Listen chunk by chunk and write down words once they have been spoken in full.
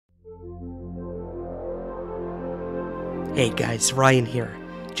Hey guys, Ryan here.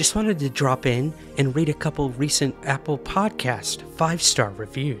 Just wanted to drop in and read a couple recent Apple Podcast 5-star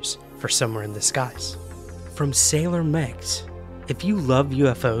reviews for Somewhere in the Skies. From Sailor Megs. If you love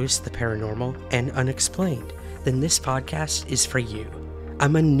UFOs, the paranormal, and unexplained, then this podcast is for you.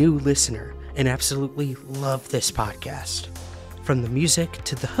 I'm a new listener and absolutely love this podcast. From the music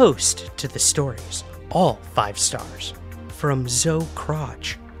to the host to the stories, all 5 stars. From Zoe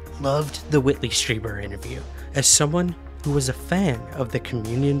Crotch. Loved the Whitley Strieber interview. As someone who was a fan of the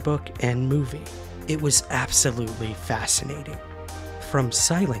Communion book and movie, it was absolutely fascinating. From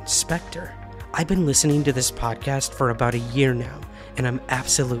Silent Spectre. I've been listening to this podcast for about a year now, and I'm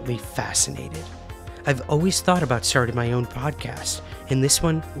absolutely fascinated. I've always thought about starting my own podcast, and this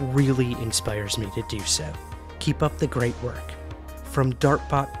one really inspires me to do so. Keep up the great work. From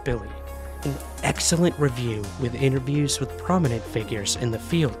Dartbot Billy. An excellent review with interviews with prominent figures in the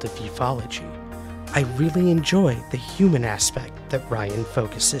field of ufology. I really enjoy the human aspect that Ryan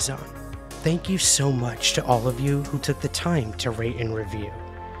focuses on. Thank you so much to all of you who took the time to rate and review.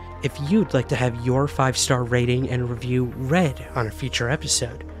 If you'd like to have your 5-star rating and review read on a future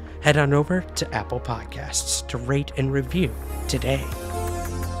episode, head on over to Apple Podcasts to rate and review today.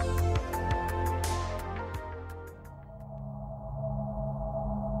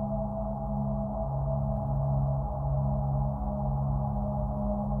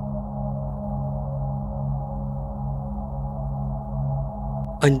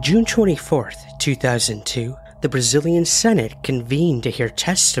 On June 24, 2002, the Brazilian Senate convened to hear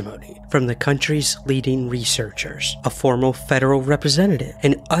testimony from the country's leading researchers, a former federal representative,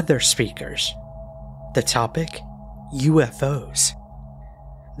 and other speakers. The topic? UFOs.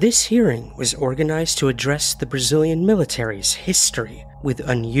 This hearing was organized to address the Brazilian military's history with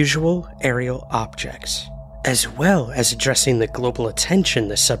unusual aerial objects, as well as addressing the global attention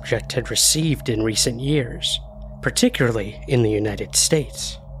the subject had received in recent years, particularly in the United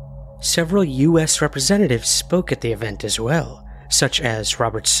States. Several U.S. representatives spoke at the event as well, such as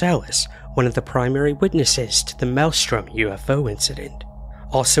Robert Salas, one of the primary witnesses to the Maelstrom UFO incident.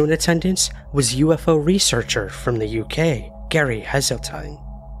 Also in attendance was UFO researcher from the UK, Gary Hazeltine.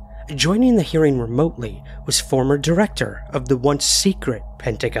 Joining the hearing remotely was former director of the once secret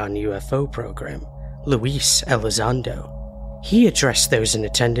Pentagon UFO program, Luis Elizondo. He addressed those in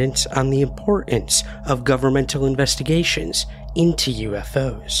attendance on the importance of governmental investigations into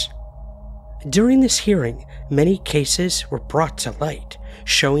UFOs. During this hearing, many cases were brought to light,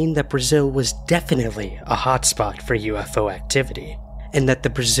 showing that Brazil was definitely a hotspot for UFO activity, and that the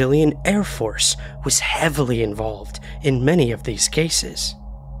Brazilian Air Force was heavily involved in many of these cases.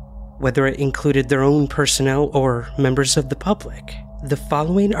 Whether it included their own personnel or members of the public, the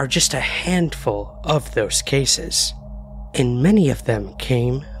following are just a handful of those cases, and many of them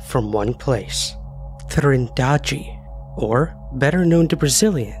came from one place, Trindade, or better known to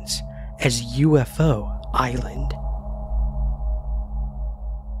Brazilians as UFO Island.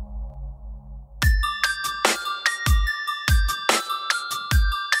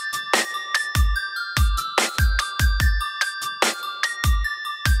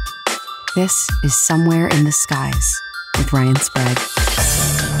 This is Somewhere in the Skies with Ryan Sprague.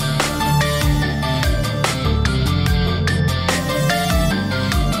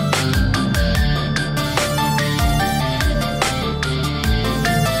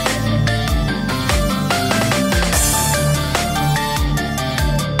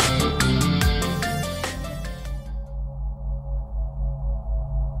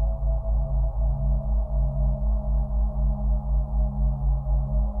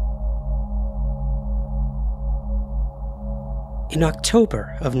 In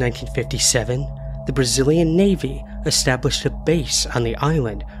October of 1957, the Brazilian Navy established a base on the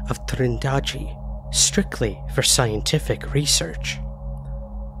island of Trindade, strictly for scientific research.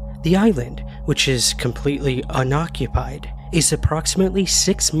 The island, which is completely unoccupied, is approximately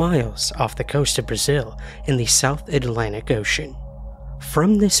 6 miles off the coast of Brazil in the South Atlantic Ocean.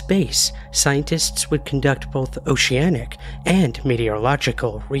 From this base, scientists would conduct both oceanic and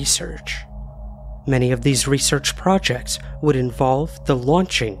meteorological research. Many of these research projects would involve the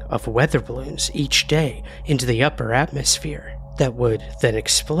launching of weather balloons each day into the upper atmosphere that would then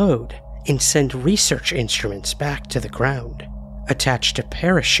explode and send research instruments back to the ground, attached to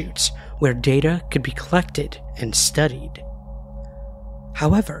parachutes where data could be collected and studied.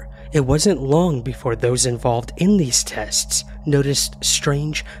 However, it wasn't long before those involved in these tests noticed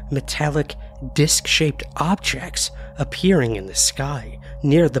strange metallic disc-shaped objects appearing in the sky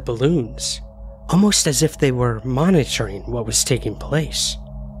near the balloons, almost as if they were monitoring what was taking place.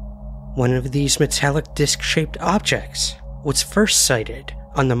 One of these metallic disc-shaped objects was first sighted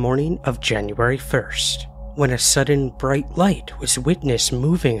on the morning of January 1st, when a sudden bright light was witnessed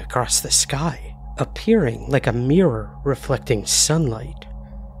moving across the sky, appearing like a mirror reflecting sunlight.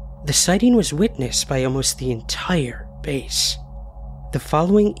 The sighting was witnessed by almost the entire base. The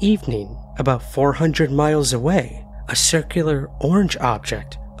following evening, about 400 miles away, a circular orange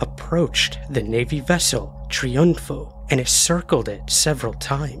object approached the Navy vessel Triunfo, and it circled it several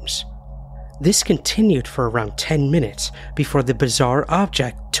times. This continued for around 10 minutes before the bizarre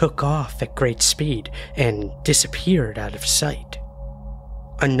object took off at great speed and disappeared out of sight.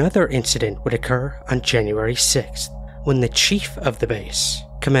 Another incident would occur on January 6th, when the chief of the base,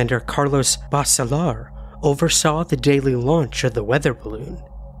 Commander Carlos Basalar, oversaw the daily launch of the weather balloon.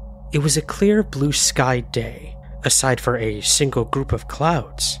 It was a clear blue sky day, aside for a single group of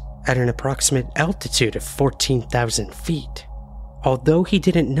clouds, at an approximate altitude of 14,000 feet. Although he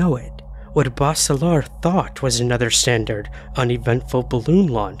didn't know it, what Basalar thought was another standard, uneventful balloon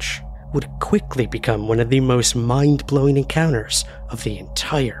launch would quickly become one of the most mind-blowing encounters of the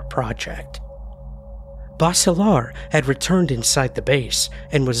entire project. Basalar had returned inside the base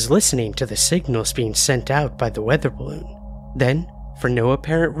and was listening to the signals being sent out by the weather balloon. Then, for no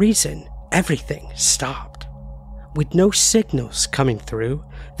apparent reason, everything stopped. With no signals coming through,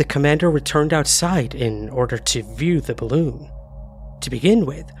 the commander returned outside in order to view the balloon. To begin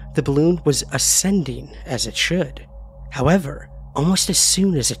with, the balloon was ascending as it should. However, almost as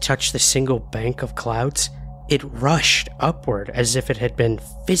soon as it touched the single bank of clouds, it rushed upward as if it had been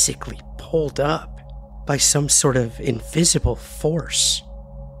physically pulled up by some sort of invisible force.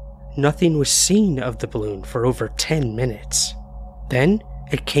 Nothing was seen of the balloon for over 10 minutes. Then,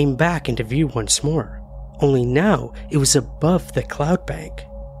 it came back into view once more, only now it was above the cloud bank.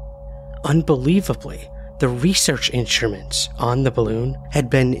 Unbelievably, the research instruments on the balloon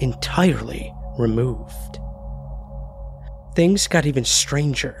had been entirely removed. Things got even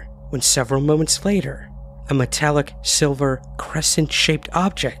stranger when several moments later, a metallic silver crescent-shaped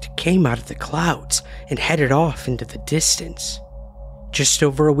object came out of the clouds and headed off into the distance. Just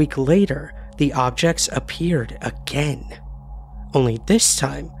over a week later, the objects appeared again. Only this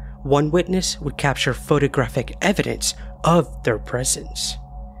time, one witness would capture photographic evidence of their presence.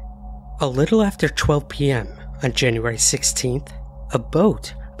 A little after 12 p.m. on January 16th, a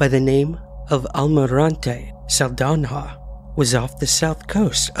boat by the name of Almirante Saldanha was off the south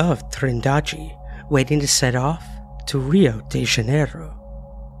coast of Trindade, waiting to set off to Rio de Janeiro.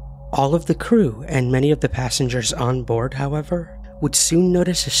 All of the crew and many of the passengers on board, however, would soon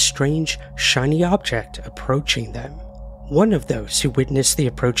notice a strange, shiny object approaching them. One of those who witnessed the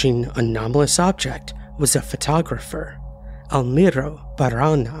approaching anomalous object was a photographer, Almiro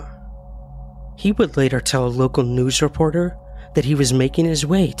Barana. He would later tell a local news reporter that he was making his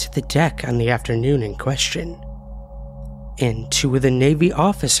way to the deck on the afternoon in question, and two of the Navy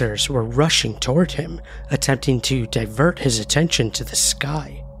officers were rushing toward him, attempting to divert his attention to the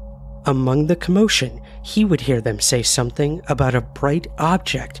sky. Among the commotion, he would hear them say something about a bright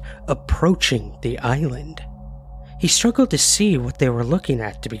object approaching the island. He struggled to see what they were looking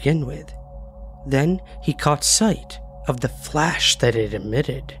at to begin with. Then he caught sight of the flash that it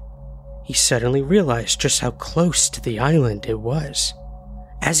emitted. He suddenly realized just how close to the island it was.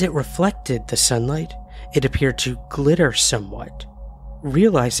 As it reflected the sunlight, it appeared to glitter somewhat.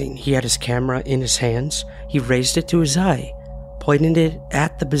 Realizing he had his camera in his hands, he raised it to his eye, pointed it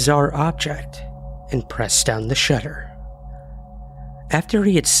at the bizarre object, and pressed down the shutter. After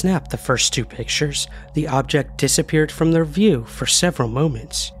he had snapped the first two pictures, the object disappeared from their view for several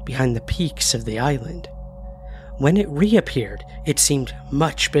moments behind the peaks of the island. When it reappeared, it seemed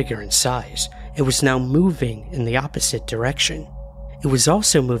much bigger in size. It was now moving in the opposite direction. It was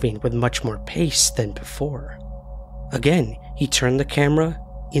also moving with much more pace than before. Again, he turned the camera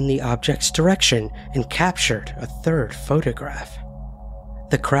in the object's direction and captured a third photograph.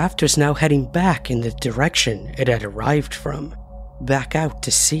 The craft was now heading back in the direction it had arrived from, back out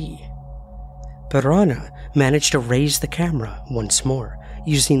to sea. Barana managed to raise the camera once more,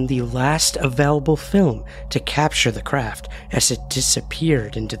 using the last available film to capture the craft as it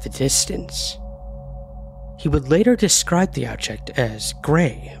disappeared into the distance. He would later describe the object as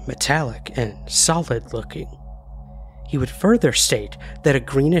gray, metallic, and solid-looking. He would further state that a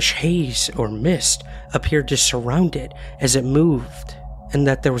greenish haze or mist appeared to surround it as it moved, and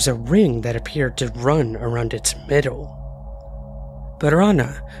that there was a ring that appeared to run around its middle.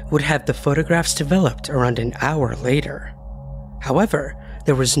 Barana would have the photographs developed around an hour later. However,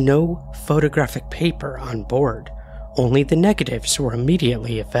 there was no photographic paper on board, only the negatives were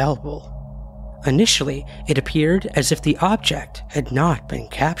immediately available. Initially, it appeared as if the object had not been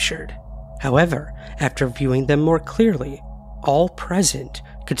captured. However, after viewing them more clearly, all present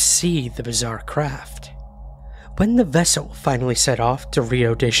could see the bizarre craft. When the vessel finally set off to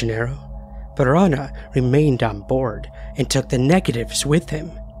Rio de Janeiro, Barana remained on board and took the negatives with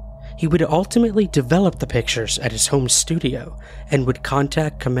him. He would ultimately develop the pictures at his home studio and would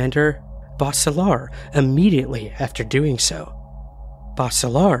contact Commander Basilar immediately after doing so.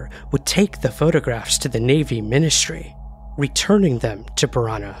 Basilar would take the photographs to the Navy Ministry, returning them to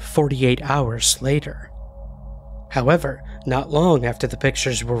Barana 48 hours later. However, not long after the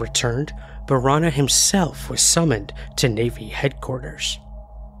pictures were returned, Barana himself was summoned to Navy headquarters.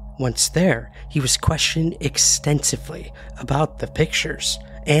 Once there, he was questioned extensively about the pictures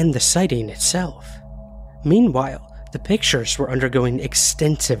and the sighting itself. Meanwhile, the pictures were undergoing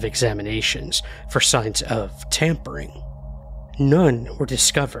extensive examinations for signs of tampering. None were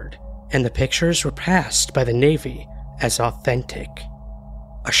discovered, and the pictures were passed by the Navy as authentic.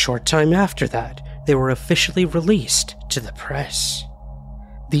 A short time after that, they were officially released to the press.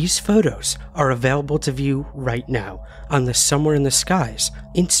 These photos are available to view right now on the Somewhere in the Skies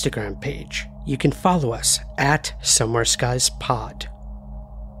Instagram page. You can follow us at Somewhere Skies Pod.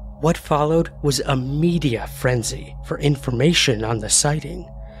 What followed was a media frenzy for information on the sighting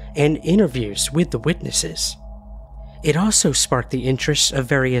and interviews with the witnesses. It also sparked the interest of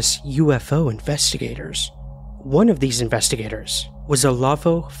various UFO investigators. One of these investigators was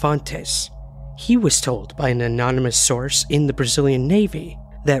Olavo Fontes. He was told by an anonymous source in the Brazilian Navy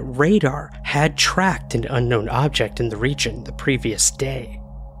that radar had tracked an unknown object in the region the previous day.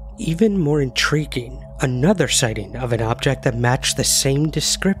 Even more intriguing, another sighting of an object that matched the same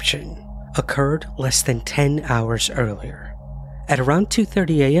description occurred less than 10 hours earlier. At around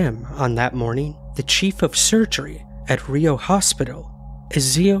 2:30 a.m. on that morning, the chief of surgery at Rio Hospital,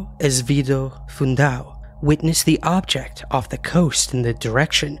 Ezio Esvido Fundao, witnessed the object off the coast in the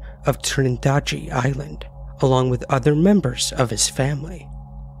direction of Trindade Island, along with other members of his family.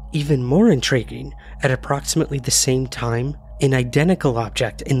 Even more intriguing, at approximately the same time, an identical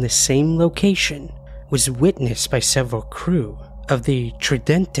object in the same location was witnessed by several crew of the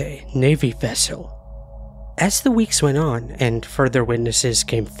Trindade Navy vessel. As the weeks went on and further witnesses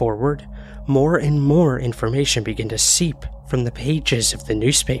came forward, more and more information began to seep from the pages of the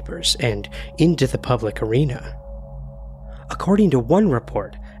newspapers and into the public arena. According to one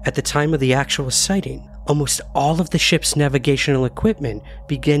report, at the time of the actual sighting, almost all of the ship's navigational equipment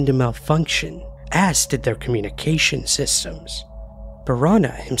began to malfunction, as did their communication systems.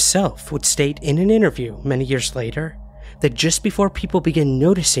 Barana himself would state in an interview many years later that just before people began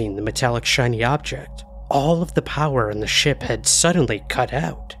noticing the metallic shiny object, all of the power in the ship had suddenly cut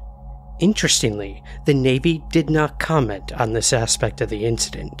out. Interestingly, the Navy did not comment on this aspect of the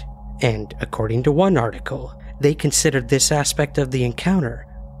incident, and according to one article, they considered this aspect of the encounter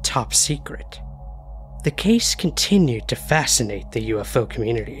top secret. The case continued to fascinate the UFO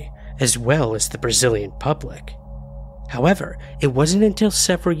community, as well as the Brazilian public. However, it wasn't until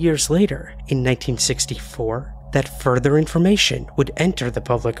several years later, in 1964, that further information would enter the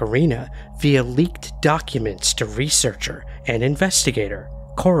public arena via leaked documents to researcher and investigator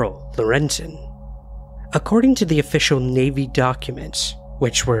Coral Lorenzen. According to the official Navy documents,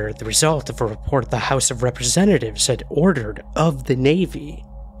 which were the result of a report the House of Representatives had ordered of the Navy,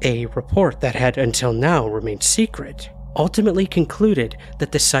 a report that had until now remained secret, ultimately concluded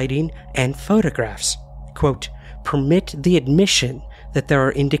that the sighting and photographs, quote, permit the admission that there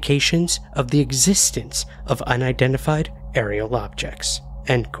are indications of the existence of unidentified aerial objects,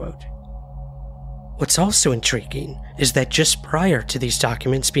 end quote. What's also intriguing is that just prior to these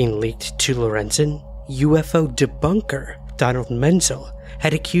documents being leaked to Lorenzen, UFO debunker Donald Menzel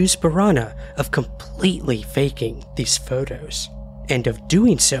had accused Barana of completely faking these photos, and of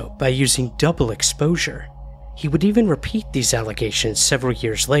doing so by using double exposure. He would even repeat these allegations several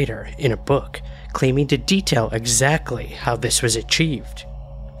years later in a book, claiming to detail exactly how this was achieved.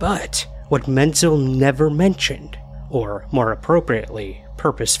 But what Menzel never mentioned, or more appropriately,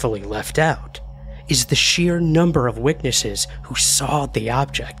 purposefully left out, is the sheer number of witnesses who saw the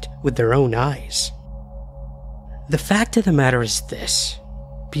object with their own eyes. The fact of the matter is this: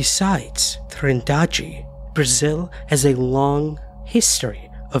 besides Trindade, Brazil has a long history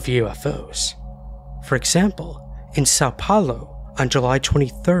of UFOs. For example, in Sao Paulo, on July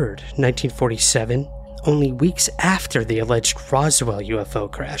 23, 1947, only weeks after the alleged Roswell UFO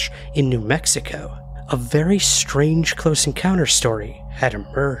crash in New Mexico, a very strange close encounter story had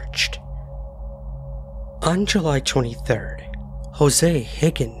emerged. On July 23rd, Jose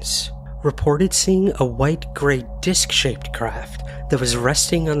Higgins reported seeing a white-gray disc-shaped craft that was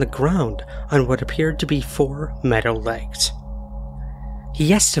resting on the ground on what appeared to be 4 metal legs.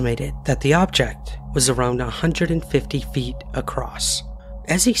 He estimated that the object was around 150 feet across,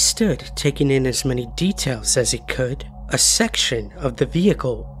 As he stood taking in as many details as he could, a section of the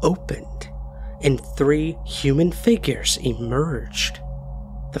vehicle opened, and 3 human figures emerged.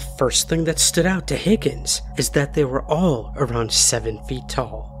 The first thing that stood out to Higgins is that they were all around 7 feet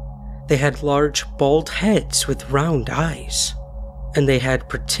tall. They had large, bald heads with round eyes, and they had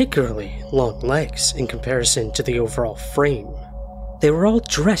particularly long legs in comparison to the overall frame. They were all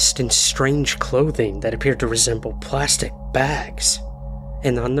dressed in strange clothing that appeared to resemble plastic bags,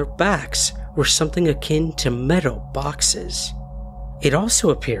 and on their backs were something akin to metal boxes. It also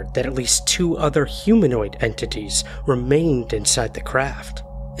appeared that at least 2 other humanoid entities remained inside the craft,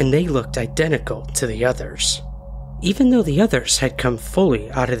 and they looked identical to the others. Even though the others had come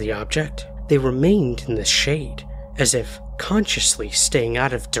fully out of the object, they remained in the shade, as if consciously staying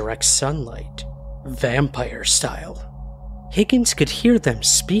out of direct sunlight, vampire style. Higgins could hear them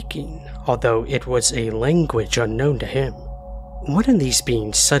speaking, although it was a language unknown to him. One of these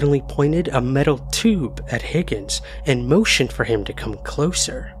beings suddenly pointed a metal tube at Higgins and motioned for him to come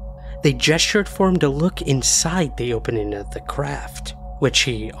closer. They gestured for him to look inside the opening of the craft, which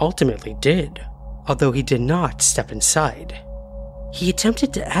he ultimately did, although he did not step inside. He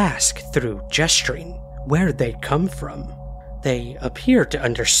attempted to ask through gesturing where they'd come from. They appeared to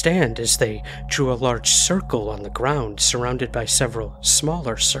understand as they drew a large circle on the ground surrounded by several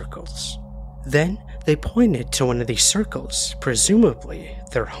smaller circles. Then they pointed to one of these circles, presumably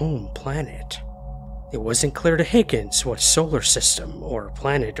their home planet. It wasn't clear to Higgins what solar system, or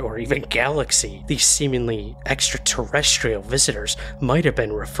planet, or even galaxy these seemingly extraterrestrial visitors might have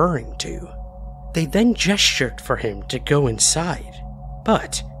been referring to. They then gestured for him to go inside,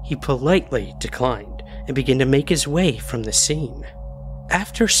 but he politely declined and began to make his way from the scene.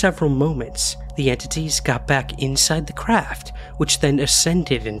 After several moments, the entities got back inside the craft, which then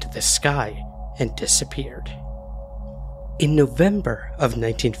ascended into the sky and disappeared. In November of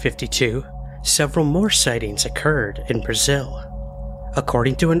 1952, several more sightings occurred in Brazil.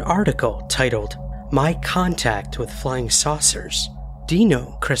 According to an article titled "My Contact with Flying Saucers,"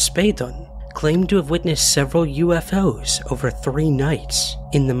 Dino Crespedon claimed to have witnessed several UFOs over 3 nights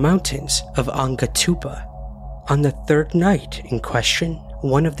in the mountains of Angatuba. On the 3rd night in question,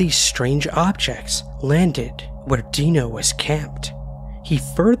 one of these strange objects landed where Dino was camped. He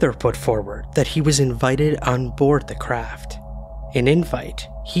further put forward that he was invited on board the craft, an invite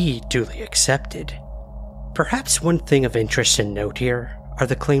he duly accepted. Perhaps one thing of interest and note here are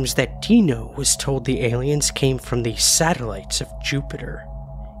the claims that Dino was told the aliens came from the satellites of Jupiter.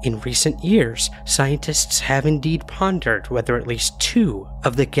 In recent years, scientists have indeed pondered whether at least 2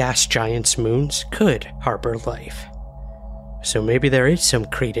 of the gas giant's moons could harbor life. So maybe there is some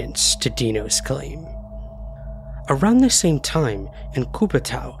credence to Dino's claim. Around the same time, in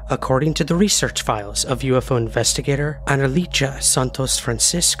Cubatao, according to the research files of UFO investigator Analicia Santos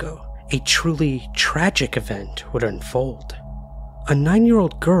Francisco, a truly tragic event would unfold. A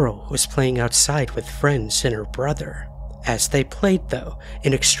 9-year-old girl was playing outside with friends and her brother. As they played, though,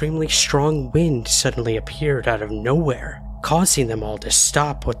 an extremely strong wind suddenly appeared out of nowhere, causing them all to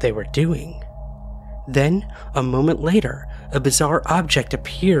stop what they were doing. Then, a moment later, a bizarre object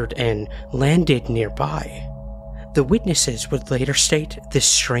appeared and landed nearby. The witnesses would later state this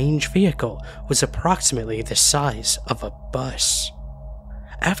strange vehicle was approximately the size of a bus.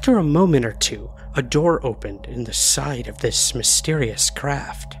 After a moment or two, a door opened in the side of this mysterious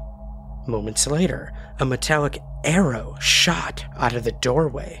craft. Moments later, a metallic arrow shot out of the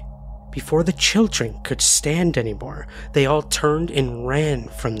doorway. Before the children could stand anymore, they all turned and ran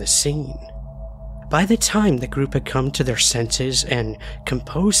from the scene. By the time the group had come to their senses and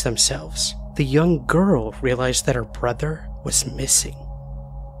composed themselves, the young girl realized that her brother was missing.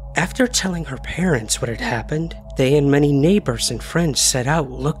 After telling her parents what had happened, they and many neighbors and friends set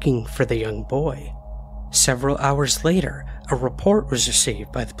out looking for the young boy. Several hours later, a report was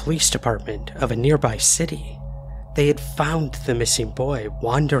received by the police department of a nearby city. They had found the missing boy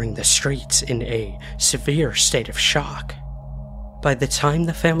wandering the streets in a severe state of shock. By the time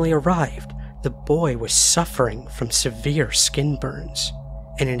the family arrived, the boy was suffering from severe skin burns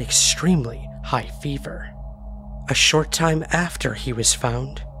and an extremely high fever. A short time after he was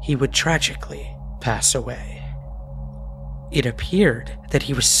found, he would tragically pass away. It appeared that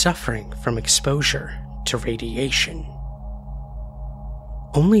he was suffering from exposure to radiation.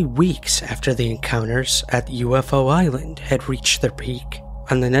 Only weeks after the encounters at UFO Island had reached their peak,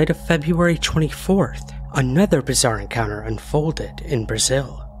 on the night of February 24th, another bizarre encounter unfolded in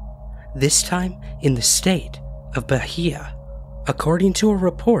Brazil, this time in the state of Bahia. According to a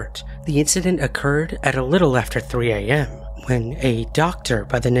report, the incident occurred at a little after 3 a.m. when a doctor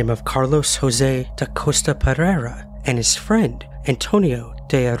by the name of Carlos Jose da Costa Pereira and his friend Antonio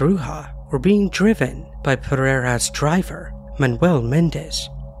de Aruja were being driven by Pereira's driver, Manuel Mendez.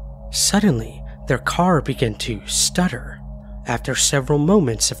 Suddenly, their car began to stutter. After several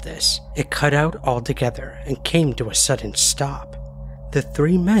moments of this, it cut out altogether and came to a sudden stop. The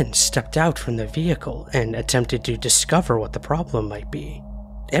three men stepped out from the vehicle and attempted to discover what the problem might be.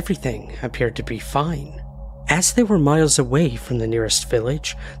 Everything appeared to be fine. As they were miles away from the nearest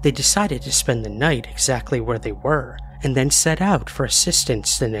village, they decided to spend the night exactly where they were, and then set out for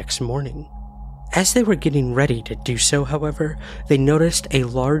assistance the next morning. As they were getting ready to do so, however, they noticed a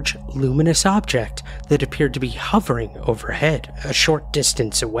large, luminous object that appeared to be hovering overhead a short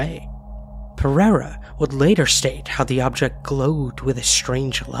distance away. Pereira would later state how the object glowed with a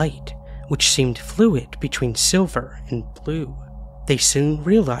strange light, which seemed fluid between silver and blue. They soon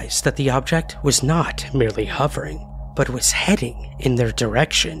realized that the object was not merely hovering, but was heading in their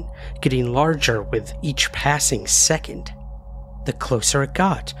direction, getting larger with each passing second. The closer it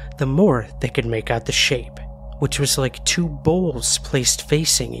got, the more they could make out the shape, which was like two bowls placed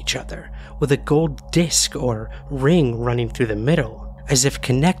facing each other, with a gold disc or ring running through the middle, as if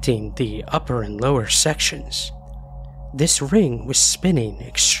connecting the upper and lower sections. This ring was spinning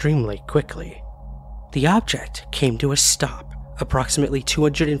extremely quickly. The object came to a stop, approximately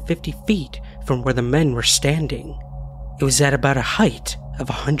 250 feet from where the men were standing. It was at about a height of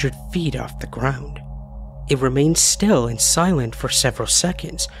 100 feet off the ground. It remained still and silent for several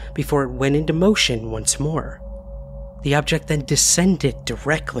seconds before it went into motion once more. The object then descended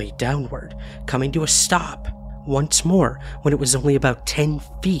directly downward, coming to a stop once more when it was only about 10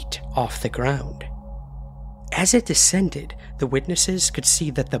 feet off the ground. As it descended, the witnesses could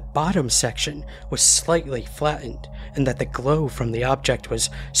see that the bottom section was slightly flattened and that the glow from the object was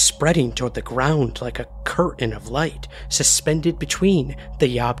spreading toward the ground like a curtain of light suspended between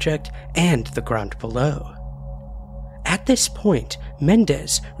the object and the ground below. At this point,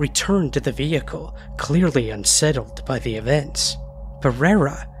 Mendez returned to the vehicle, clearly unsettled by the events.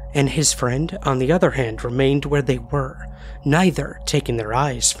 Pereira and his friend, on the other hand, remained where they were, neither taking their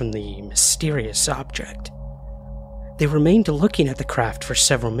eyes from the mysterious object. They remained looking at the craft for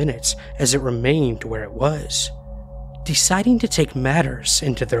several minutes as it remained where it was. Deciding to take matters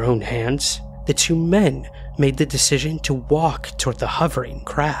into their own hands, the two men made the decision to walk toward the hovering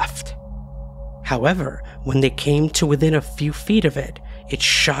craft. However, when they came to within a few feet of it, it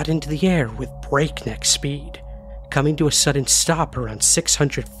shot into the air with breakneck speed, coming to a sudden stop around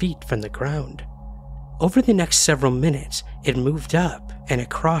 600 feet from the ground. Over the next several minutes, it moved up and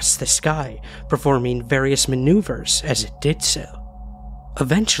across the sky, performing various maneuvers as it did so.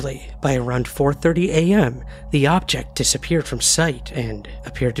 Eventually, by around 4:30 a.m., the object disappeared from sight and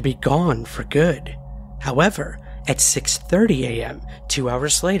appeared to be gone for good. However, at 6:30 a.m., 2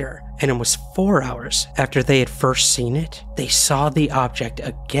 hours later, and almost 4 hours after they had first seen it, they saw the object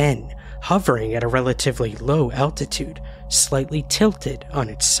again, hovering at a relatively low altitude, slightly tilted on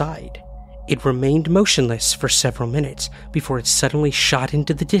its side. It remained motionless for several minutes before it suddenly shot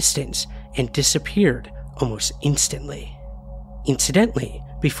into the distance and disappeared almost instantly. Incidentally,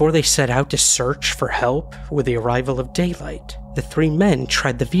 before they set out to search for help with the arrival of daylight, the three men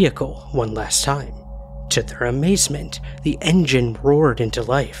tried the vehicle one last time. To their amazement, the engine roared into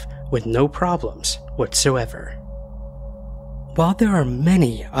life with no problems whatsoever. While there are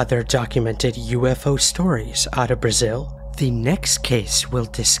many other documented UFO stories out of Brazil, the next case we'll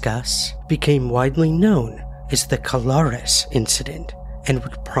discuss became widely known as the Colares incident and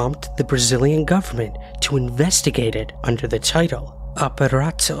would prompt the Brazilian government to investigate it under the title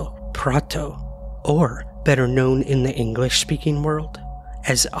Operação Prato, or better known in the English-speaking world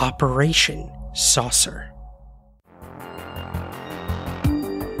as Operation Saucer.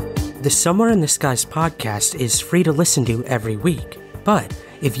 The Somewhere in the Skies podcast is free to listen to every week, but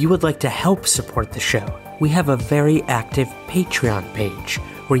if you would like to help support the show, we have a very active Patreon page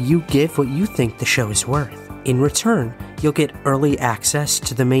where you give what you think the show is worth. In return, you'll get early access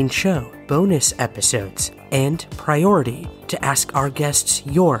to the main show, bonus episodes, and priority to ask our guests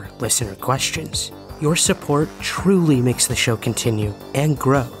your listener questions. Your support truly makes the show continue and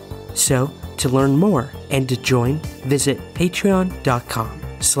grow. So, to learn more and to join, visit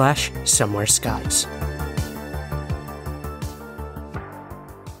patreon.com/somewhereskies.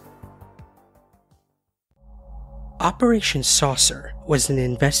 Operation Saucer was an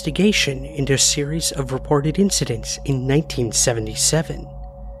investigation into a series of reported incidents in 1977,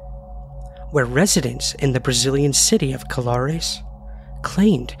 where residents in the Brazilian city of Colares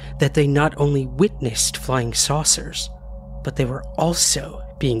claimed that they not only witnessed flying saucers, but they were also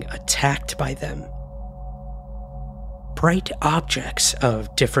being attacked by them. Bright objects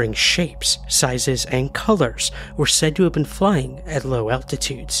of differing shapes, sizes, and colors were said to have been flying at low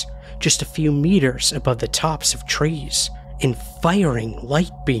altitudes, just a few meters above the tops of trees, and firing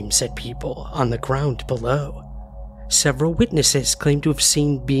light beams at people on the ground below. Several witnesses claimed to have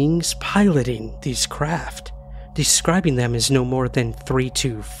seen beings piloting these craft, describing them as no more than 3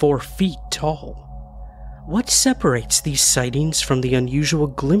 to 4 feet tall. What separates these sightings from the unusual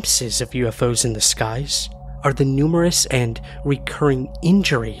glimpses of UFOs in the skies are the numerous and recurring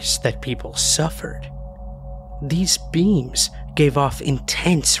injuries that people suffered. These beams gave off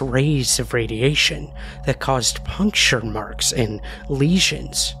intense rays of radiation that caused puncture marks and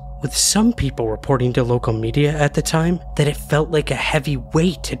lesions, with some people reporting to local media at the time that it felt like a heavy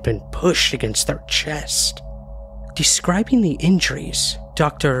weight had been pushed against their chest. Describing the injuries,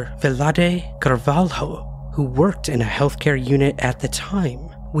 Dr. Velade Carvalho, who worked in a healthcare unit at the time,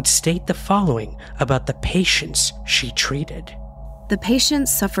 would state the following about the patients she treated. The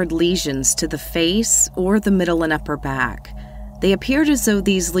patients suffered lesions to the face or the middle and upper back. They appeared as though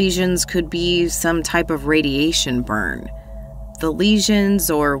these lesions could be some type of radiation burn. The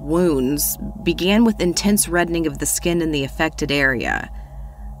lesions or wounds began with intense reddening of the skin in the affected area.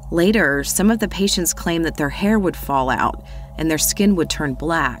 Later, some of the patients claimed that their hair would fall out and their skin would turn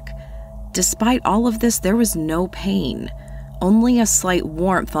black. Despite all of this, there was no pain, only a slight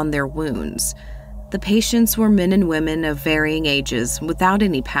warmth on their wounds. The patients were men and women of varying ages without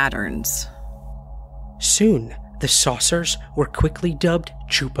any patterns. Soon, the saucers were quickly dubbed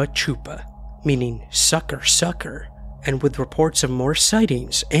Chupa Chupa, meaning sucker sucker, and with reports of more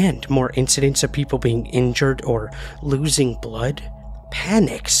sightings and more incidents of people being injured or losing blood,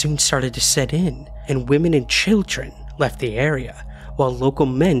 panic soon started to set in, and women and children left the area, while local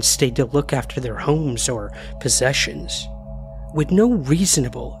men stayed to look after their homes or possessions. With no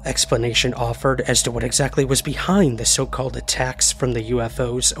reasonable explanation offered as to what exactly was behind the so-called attacks from the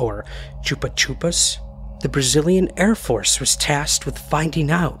UFOs or Chupa Chupas, the Brazilian Air Force was tasked with finding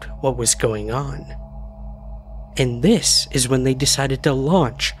out what was going on. And this is when they decided to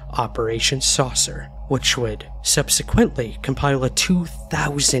launch Operation Saucer, which would subsequently compile a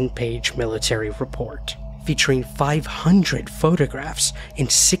 2,000-page military report featuring 500 photographs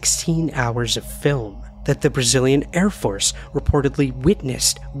and 16 hours of film that the Brazilian Air Force reportedly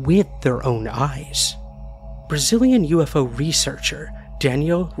witnessed with their own eyes. Brazilian UFO researcher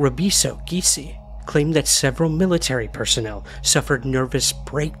Daniel Rabiso Gysi claimed that several military personnel suffered nervous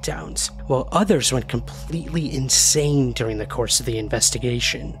breakdowns, while others went completely insane during the course of the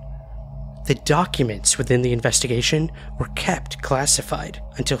investigation. The documents within the investigation were kept classified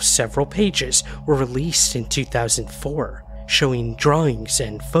until several pages were released in 2004, showing drawings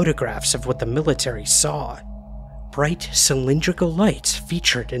and photographs of what the military saw. Bright cylindrical lights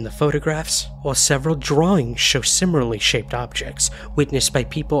featured in the photographs, while several drawings show similarly shaped objects witnessed by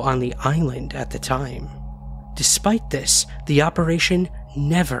people on the island at the time. Despite this, the operation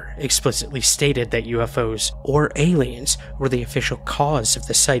never explicitly stated that UFOs or aliens were the official cause of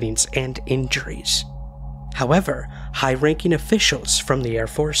the sightings and injuries. However, high-ranking officials from the Air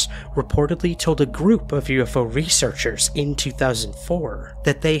Force reportedly told a group of UFO researchers in 2004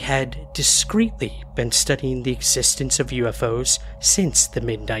 that they had discreetly been studying the existence of UFOs since the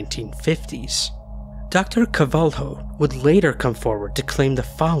mid-1950s. Dr. Carvalho would later come forward to claim the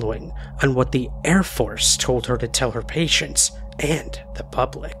following on what the Air Force told her to tell her patients and the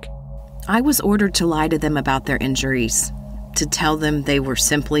public. I was ordered to lie to them about their injuries, to tell them they were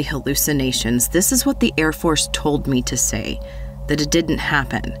simply hallucinations. This is what the Air Force told me to say, that it didn't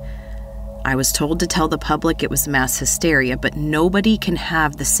happen. I was told to tell the public it was mass hysteria, but nobody can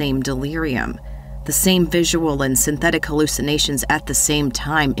have the same delirium, the same visual and synthetic hallucinations at the same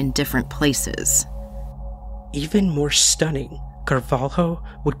time in different places. Even more stunning, Carvalho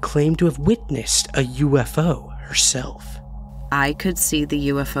would claim to have witnessed a UFO herself. I could see the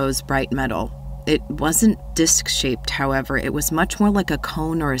UFO's bright metal. It wasn't disc-shaped, however. It was much more like a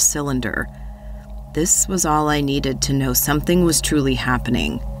cone or a cylinder. This was all I needed to know something was truly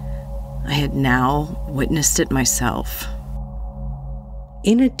happening. I had now witnessed it myself.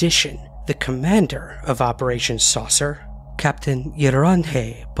 In addition, the commander of Operation Saucer, Captain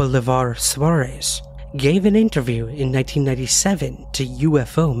Irange Bolivar Suarez, gave an interview in 1997 to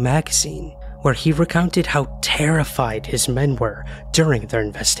UFO magazine, where he recounted how terrified his men were during their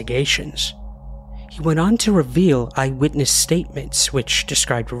investigations. He went on to reveal eyewitness statements which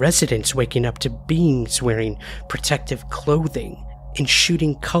described residents waking up to beings wearing protective clothing and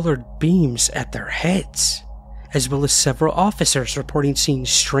shooting colored beams at their heads, as well as several officers reporting seeing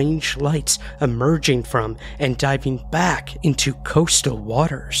strange lights emerging from and diving back into coastal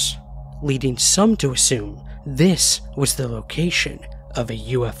waters. leading some to assume this was the location of a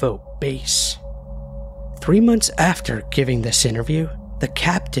UFO base. 3 months after giving this interview, the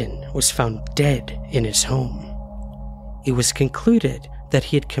captain was found dead in his home. It was concluded that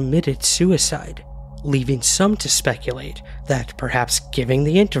he had committed suicide, leaving some to speculate that perhaps giving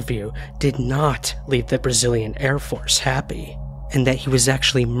the interview did not leave the Brazilian Air Force happy, and that he was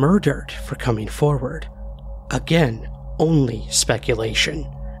actually murdered for coming forward. Again, only speculation,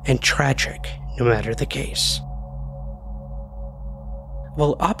 and tragic no matter the case.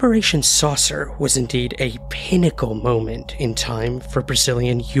 While Operation Saucer was indeed a pinnacle moment in time for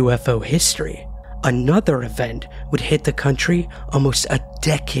Brazilian UFO history, another event would hit the country almost a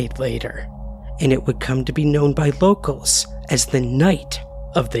decade later, and it would come to be known by locals as the Night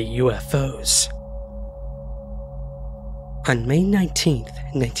of the UFOs. On May 19,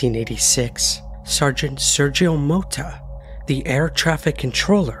 1986, Sergeant Sergio Mota, the air traffic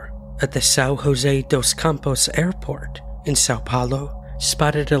controller at the São José dos Campos Airport in São Paulo,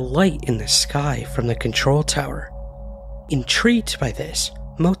 spotted a light in the sky from the control tower. Intrigued by this,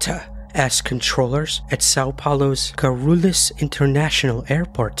 Mota asked controllers at São Paulo's Guarulhos International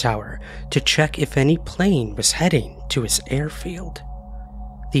Airport Tower to check if any plane was heading to his airfield.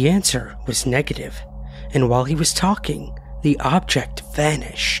 The answer was negative, and while he was talking, the object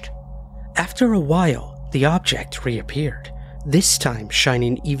vanished. After a while, the object reappeared, this time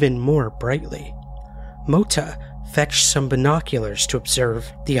shining even more brightly. Mota fetched some binoculars to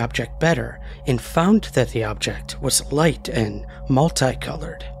observe the object better and found that the object was light and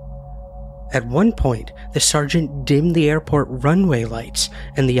multicolored. At one point, the sergeant dimmed the airport runway lights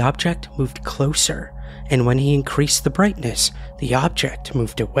and the object moved closer, and when he increased the brightness, the object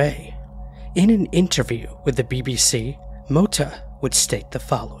moved away. In an interview with the BBC, Mota would state the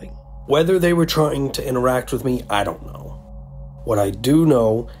following. Whether they were trying to interact with me, I don't know. What I do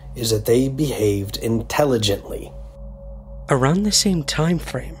know is that they behaved intelligently. Around the same time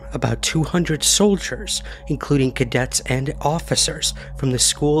frame, about 200 soldiers, including cadets and officers from the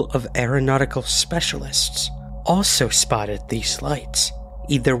School of Aeronautical Specialists, also spotted these lights,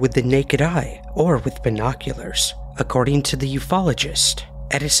 either with the naked eye or with binoculars, according to the ufologist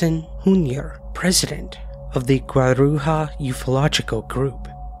Edison Junior, president of the Guarujá Ufological Group.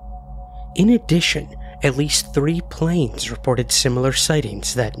 In addition, at least 3 planes reported similar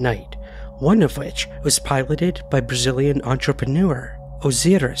sightings that night, one of which was piloted by Brazilian entrepreneur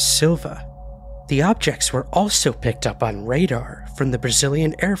Osiris Silva. The objects were also picked up on radar from the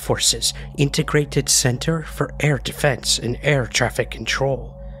Brazilian Air Force's Integrated Center for Air Defense and Air Traffic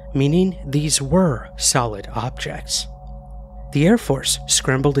Control, meaning these were solid objects. The Air Force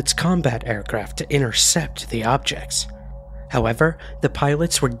scrambled its combat aircraft to intercept the objects. However, the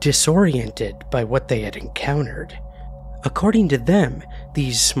pilots were disoriented by what they had encountered. According to them,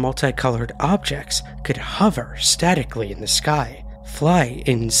 these multicolored objects could hover statically in the sky, fly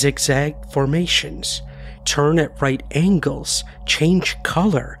in zigzag formations, turn at right angles, change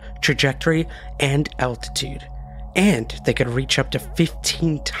color, trajectory, and altitude, and they could reach up to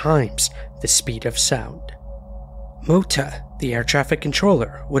 15 times the speed of sound. Mota, the air traffic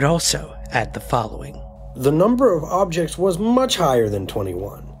controller, would also add the following. The number of objects was much higher than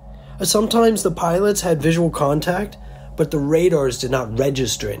 21. Sometimes the pilots had visual contact, but the radars did not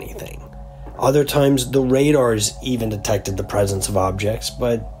register anything. Other times the radars even detected the presence of objects,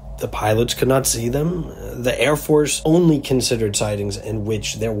 but the pilots could not see them. The Air Force only considered sightings in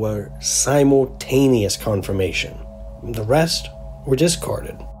which there were simultaneous confirmation. The rest were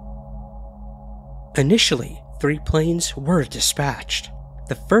discarded. Initially, 3 planes were dispatched,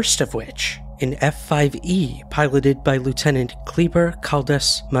 the first of which, an F-5E piloted by Lieutenant Kleber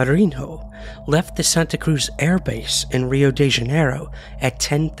Caldas Marinho, left the Santa Cruz Air Base in Rio de Janeiro at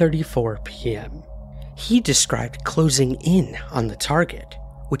 10:34 p.m. He described closing in on the target,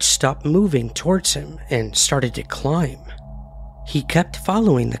 which stopped moving towards him and started to climb. He kept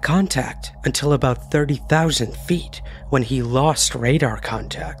following the contact until about 30,000 feet when he lost radar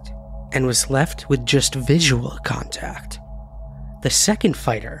contact and was left with just visual contact. The second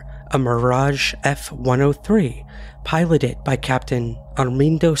fighter, a Mirage F-103, piloted by Captain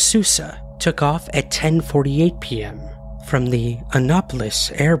Armindo Sousa, took off at 10:48 p.m. from the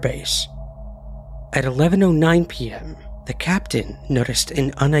Anomalous Air Base. At 11:09 p.m., the captain noticed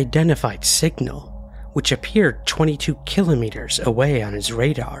an unidentified signal, which appeared 22 kilometers away on his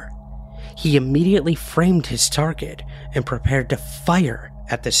radar. He immediately framed his target and prepared to fire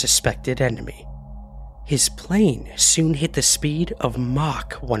at the suspected enemy. His plane soon hit the speed of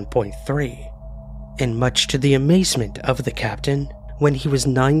Mach 1.3, and much to the amazement of the captain, When he was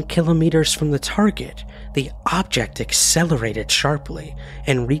 9 kilometers from the target, the object accelerated sharply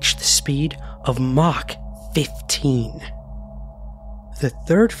and reached the speed of Mach 15. The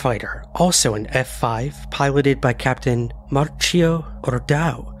third fighter, also an F-5 piloted by Captain Marcio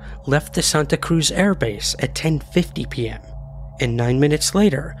Ordao, left the Santa Cruz Air Base at 10:50 p.m. And 9 minutes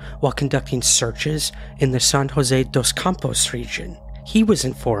later, while conducting searches in the San Jose dos Campos region, he was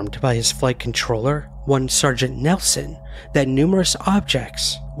informed by his flight controller, one Sergeant Nelson, that numerous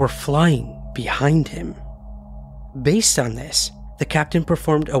objects were flying behind him. Based on this, the captain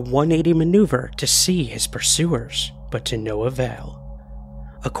performed a 180 maneuver to see his pursuers, but to no avail.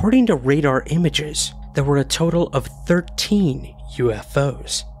 According to radar images, there were a total of 13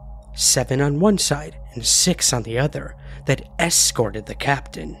 UFOs, 7 on one side and 6 on the other, that escorted the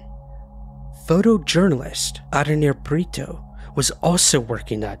captain. Photojournalist Adenir Brito was also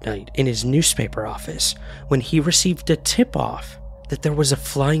working that night in his newspaper office when he received a tip-off that there was a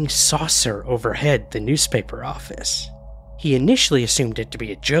flying saucer overhead the newspaper office. He initially assumed it to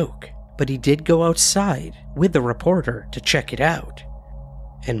be a joke, but he did go outside with the reporter to check it out.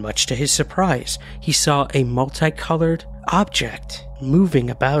 And much to his surprise, he saw a multicolored object moving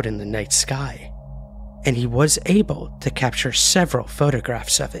about in the night sky. And he was able to capture several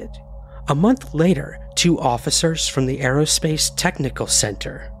photographs of it. A month later, 2 officers from the Aerospace Technical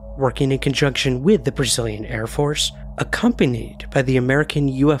Center, working in conjunction with the Brazilian Air Force, accompanied by the American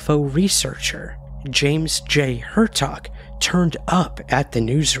UFO researcher James J. Hertog, turned up at the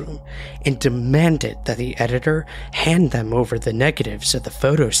newsroom and demanded that the editor hand them over the negatives of the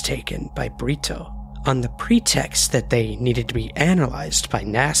photos taken by Brito, on the pretext that they needed to be analyzed by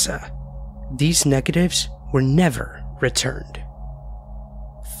NASA. These negatives were never returned.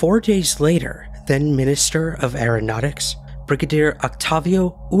 4 days later, then Minister of Aeronautics, Brigadier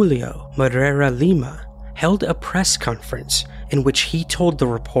Octavio Julio Moreira Lima, held a press conference in which he told the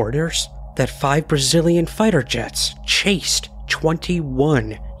reporters that 5 Brazilian fighter jets chased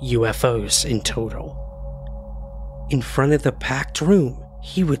 21 UFOs in total. In front of the packed room,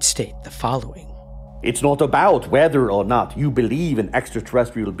 he would state the following. It's not about whether or not you believe in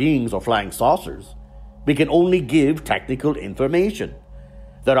extraterrestrial beings or flying saucers. We can only give technical information.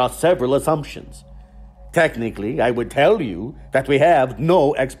 There are several assumptions. Technically, I would tell you that we have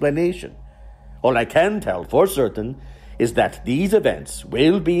no explanation. All I can tell for certain is that these events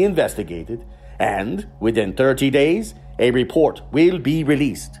will be investigated, and within 30 days, a report will be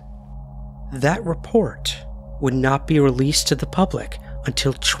released. That report would not be released to the public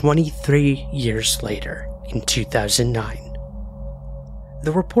until 23 years later, in 2009.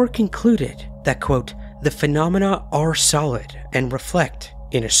 The report concluded that, quote, the phenomena are solid and reflect,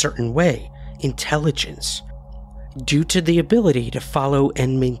 in a certain way, intelligence, due to the ability to follow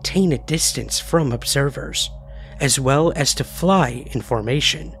and maintain a distance from observers, as well as to fly in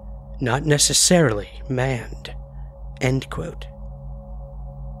formation, not necessarily manned, end quote.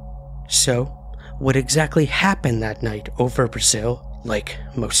 So, what exactly happened that night over Brazil, like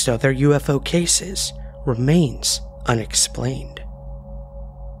most other UFO cases, remains unexplained.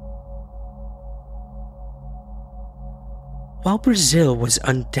 While Brazil was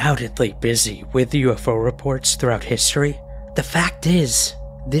undoubtedly busy with UFO reports throughout history, the fact is,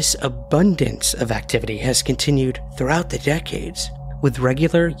 this abundance of activity has continued throughout the decades, with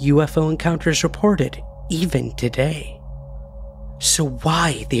regular UFO encounters reported even today. So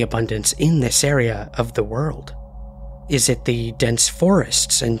why the abundance in this area of the world? Is it the dense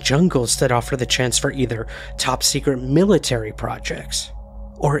forests and jungles that offer the chance for either top-secret military projects?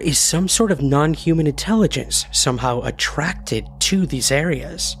 Or is some sort of non-human intelligence somehow attracted to these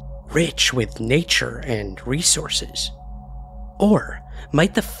areas, rich with nature and resources? Or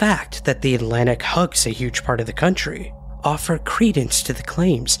might the fact that the Atlantic hugs a huge part of the country offer credence to the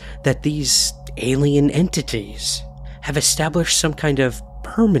claims that these alien entities have established some kind of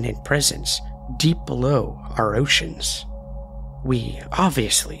permanent presence deep below our oceans? We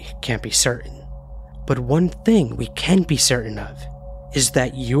obviously can't be certain, but one thing we can be certain of is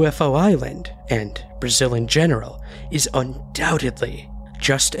that UFO Island, and Brazil in general, is undoubtedly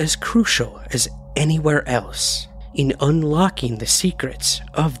just as crucial as anywhere else in unlocking the secrets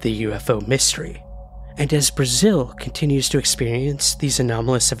of the UFO mystery. And as Brazil continues to experience these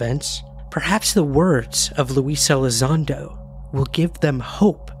anomalous events, perhaps the words of Luis Elizondo will give them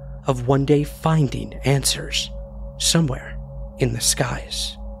hope of one day finding answers somewhere in the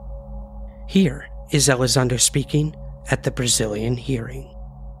skies. Here is Elizondo speaking at the Brazilian hearing.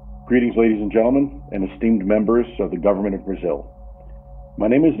 Greetings, ladies and gentlemen, and esteemed members of the government of Brazil. My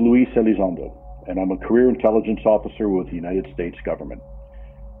name is Luis Elizondo, and I'm a career intelligence officer with the United States government.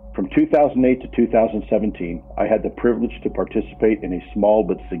 From 2008 to 2017, I had the privilege to participate in a small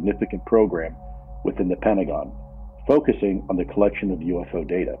but significant program within the Pentagon, focusing on the collection of UFO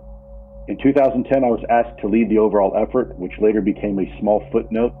data. In 2010, I was asked to lead the overall effort, which later became a small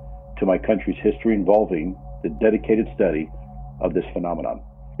footnote to my country's history involving the dedicated study of this phenomenon.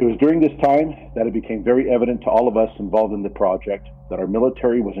 It was during this time that it became very evident to all of us involved in the project that our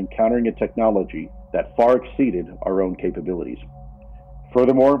military was encountering a technology that far exceeded our own capabilities.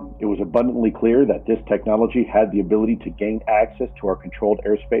 Furthermore, it was abundantly clear that this technology had the ability to gain access to our controlled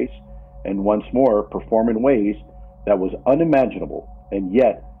airspace and once more perform in ways that was unimaginable and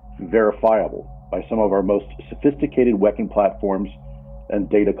yet verifiable by some of our most sophisticated weapon platforms and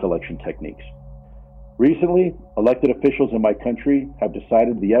data collection techniques. Recently, elected officials in my country have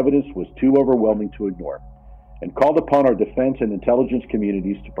decided the evidence was too overwhelming to ignore and called upon our defense and intelligence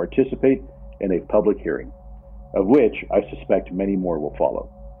communities to participate in a public hearing, of which I suspect many more will follow.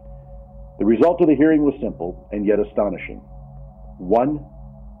 The result of the hearing was simple and yet astonishing. 1,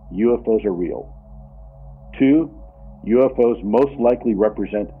 UFOs are real. 2, UFOs most likely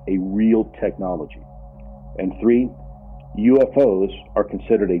represent a real technology. And 3, UFOs are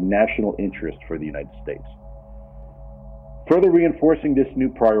considered a national interest for the United States. Further reinforcing this new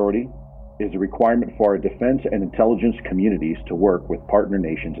priority is the requirement for our defense and intelligence communities to work with partner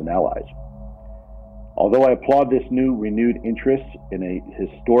nations and allies. Although I applaud this new renewed interest in a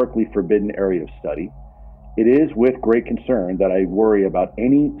historically forbidden area of study, it is with great concern that I worry about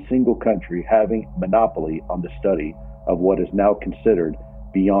any single country having monopoly on the study of what is now considered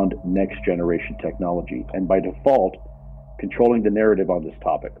beyond next generation technology, and by default, controlling the narrative on this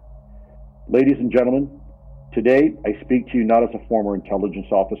topic. Ladies and gentlemen, today I speak to you not as a former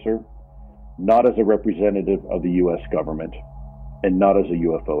intelligence officer, not as a representative of the U.S. government, and not as a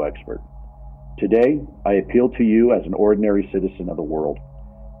UFO expert. Today, I appeal to you as an ordinary citizen of the world,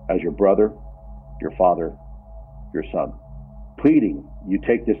 as your brother, your father, your son, pleading you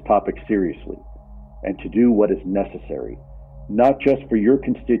take this topic seriously and to do what is necessary, not just for your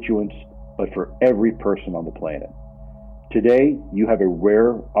constituents, but for every person on the planet. Today, you have a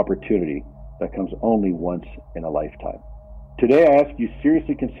rare opportunity that comes only once in a lifetime. Today, I ask you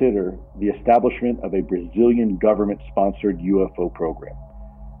seriously consider the establishment of a Brazilian government-sponsored UFO program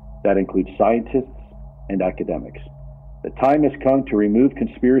that includes scientists and academics. The time has come to remove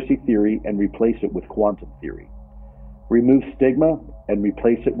conspiracy theory and replace it with quantum theory. Remove stigma and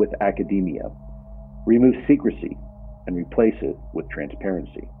replace it with academia. Remove secrecy and replace it with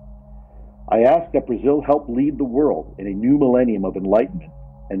transparency. I ask that Brazil help lead the world in a new millennium of enlightenment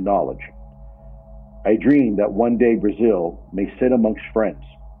and knowledge. I dream that one day Brazil may sit amongst friends,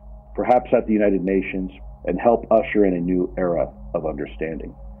 perhaps at the United Nations, and help usher in a new era of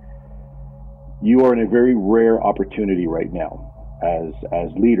understanding. You are in a very rare opportunity right now as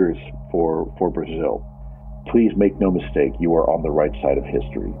leaders for Brazil. Please make no mistake, you are on the right side of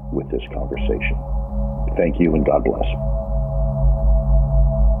history with this conversation. Thank you and God bless.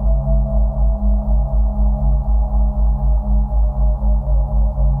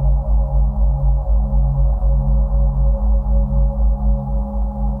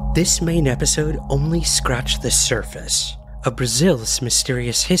 This main episode only scratched the surface of Brazil's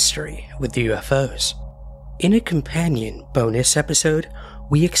mysterious history with UFOs. In a companion bonus episode,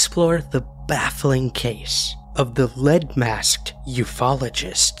 we explore the baffling case of the lead-masked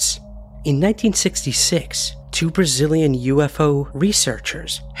ufologists. In 1966, 2 Brazilian UFO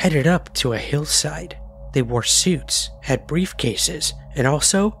researchers headed up to a hillside. They wore suits, had briefcases, and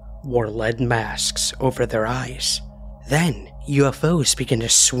also wore lead masks over their eyes. Then, UFOs began to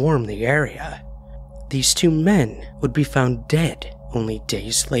swarm the area. These 2 men would be found dead only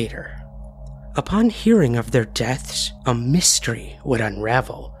days later. Upon hearing of their deaths, a mystery would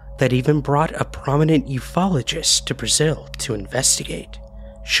unravel that even brought a prominent ufologist to Brazil to investigate,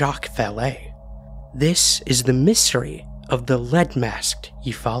 Jacques Vallée. This is the mystery of the lead-masked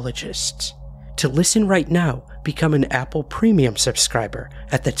ufologists. To listen right now, become an Apple Premium subscriber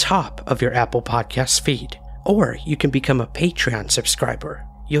at the top of your Apple Podcast feed, or you can become a Patreon subscriber.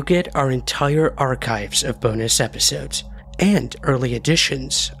 You'll get our entire archives of bonus episodes and early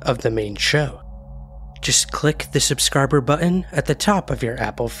editions of the main show. Just click the subscriber button at the top of your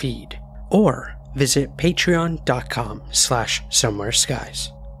Apple feed, or visit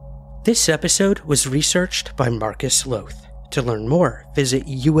patreon.com/somewhereskies. This episode was researched by Marcus Loth. To learn more, visit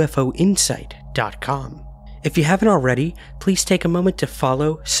ufoinsight.com. If you haven't already, please take a moment to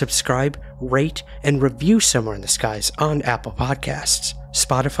follow, subscribe, rate, and review Somewhere in the Skies on Apple Podcasts,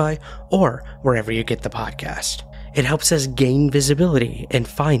 Spotify, or wherever you get the podcast. It helps us gain visibility and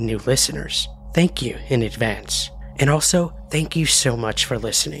find new listeners. Thank you in advance. And also, thank you so much for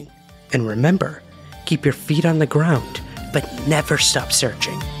listening. And remember, keep your feet on the ground, but never stop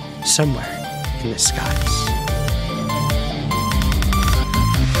searching somewhere in the skies.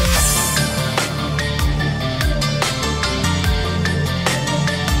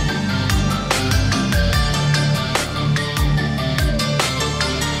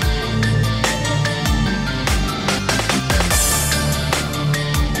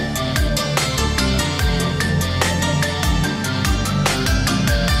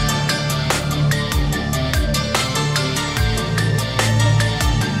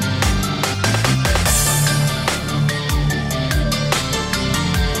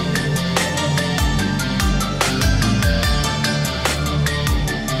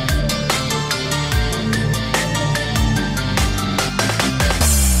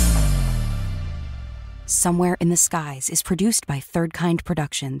 Somewhere in the Skies is produced by Third Kind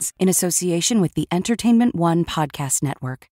Productions in association with the Entertainment One Podcast Network.